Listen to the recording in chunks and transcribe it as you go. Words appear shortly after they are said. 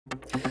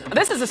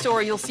This is a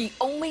story you'll see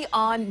only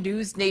on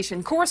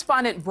NewsNation.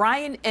 Correspondent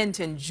Brian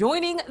Entin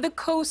joining the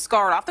Coast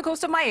Guard off the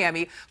coast of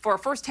Miami for a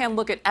first-hand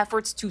look at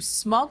efforts to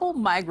smuggle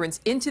migrants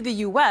into the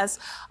U.S.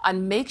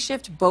 on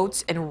makeshift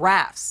boats and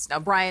rafts. Now,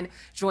 Brian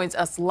joins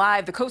us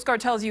live. The Coast Guard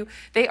tells you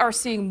they are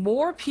seeing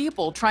more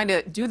people trying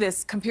to do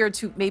this compared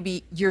to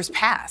maybe years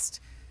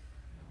past.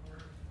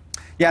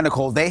 Yeah,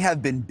 Nicole, they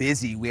have been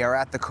busy. We are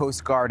at the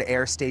Coast Guard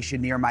air station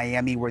near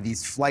Miami where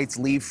these flights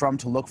leave from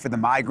to look for the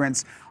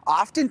migrants.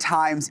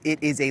 Oftentimes, it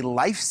is a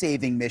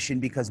life-saving mission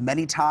because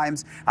many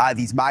times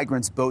these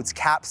migrants' boats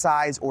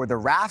capsize or the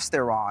rafts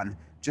they're on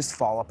just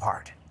fall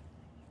apart.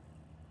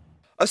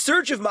 A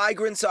surge of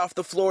migrants off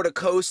the Florida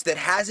coast that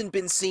hasn't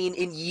been seen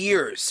in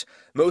years.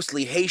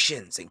 Mostly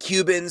Haitians and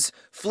Cubans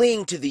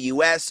fleeing to the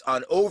U.S.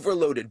 on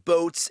overloaded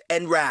boats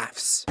and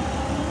rafts.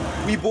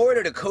 We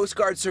boarded a Coast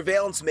Guard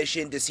surveillance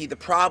mission to see the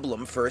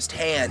problem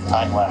firsthand.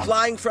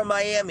 Flying from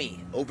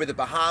Miami, over the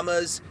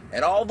Bahamas,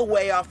 and all the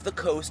way off the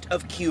coast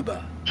of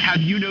Cuba.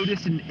 Have you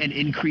noticed an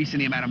increase in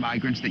the amount of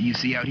migrants that you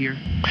see out here?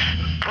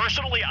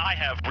 Personally, I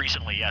have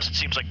recently, yes. It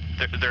seems like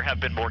there have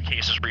been more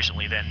cases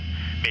recently than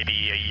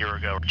maybe a year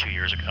ago or 2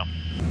 years ago.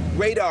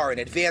 Radar and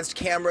advanced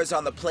cameras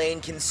on the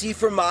plane can see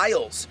for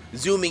miles,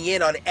 zooming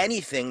in on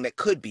anything that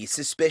could be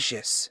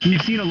suspicious.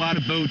 You've seen a lot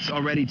of boats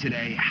already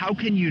today. How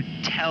can you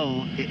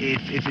tell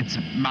if it's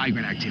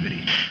migrant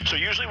activity? So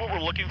usually what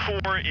we're looking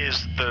for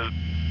is the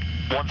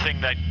one thing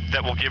that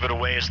will give it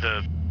away is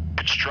the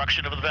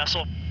construction of the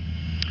vessel.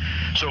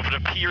 So if it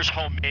appears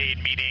homemade,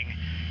 meaning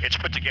it's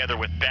put together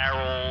with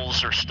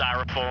barrels or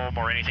styrofoam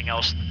or anything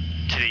else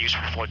to use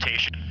for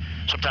flotation,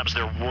 sometimes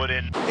they're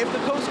wooden. If the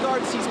Coast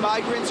Guard sees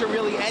migrants or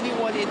really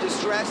anyone in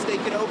distress, they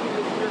can open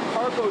the rear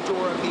cargo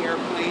door of the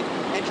airplane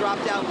and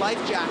drop down life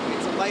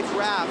jackets, a life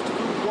raft,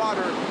 food,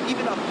 water,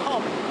 even a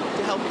pump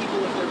to help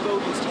people if their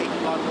boat is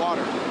taking on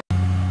water.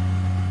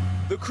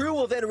 The crew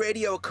will then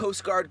radio a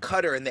Coast Guard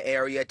cutter in the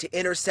area to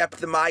intercept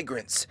the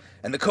migrants.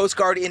 And the Coast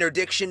Guard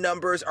interdiction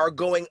numbers are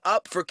going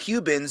up for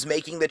Cubans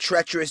making the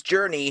treacherous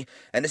journey,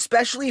 and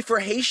especially for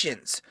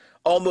Haitians.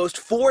 Almost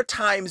 4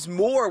 times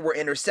more were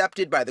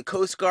intercepted by the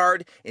Coast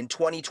Guard in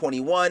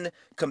 2021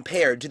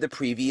 compared to the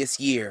previous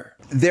year.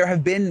 There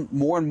have been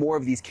more and more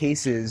of these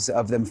cases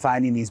of them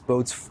finding these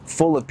boats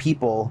full of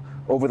people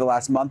over the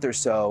last month or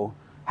so.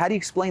 How do you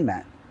explain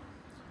that?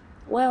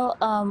 Well,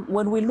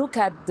 when we look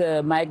at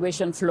the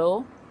migration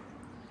flow,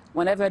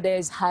 whenever there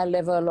is high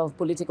level of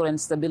political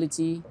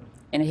instability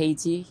in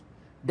Haiti,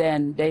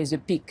 then there is a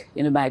peak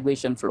in the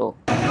migration flow.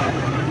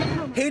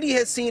 Haiti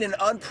has seen an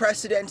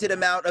unprecedented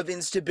amount of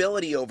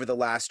instability over the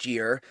last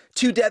year,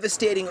 2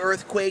 devastating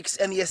earthquakes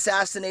and the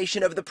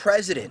assassination of the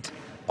president,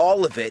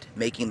 all of it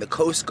making the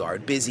Coast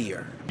Guard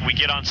busier. We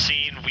get on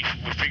scene,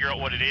 we figure out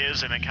what it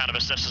is, and then kind of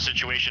assess the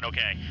situation.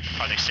 Okay,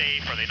 are they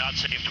safe? Are they not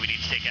safe? Do we need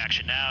to take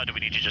action now? Do we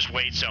need to just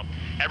wait? So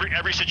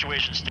every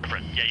situation is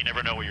different. Yeah, you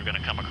never know what you're going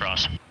to come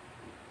across.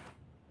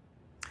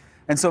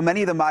 And so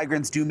many of the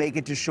migrants do make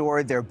it to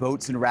shore. Their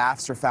boats and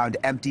rafts are found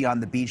empty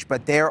on the beach,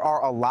 but there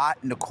are a lot,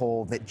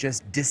 Nicole, that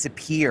just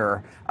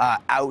disappear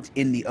out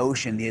in the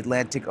ocean, the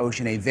Atlantic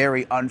Ocean, a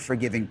very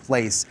unforgiving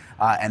place,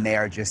 and they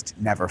are just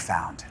never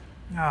found.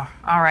 Oh,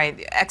 all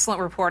right. Excellent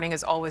reporting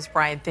as always,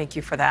 Brian. Thank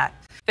you for that.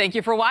 Thank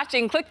you for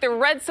watching. Click the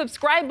red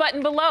subscribe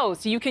button below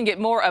so you can get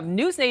more of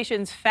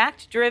NewsNation's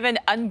fact-driven,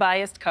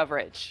 unbiased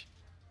coverage.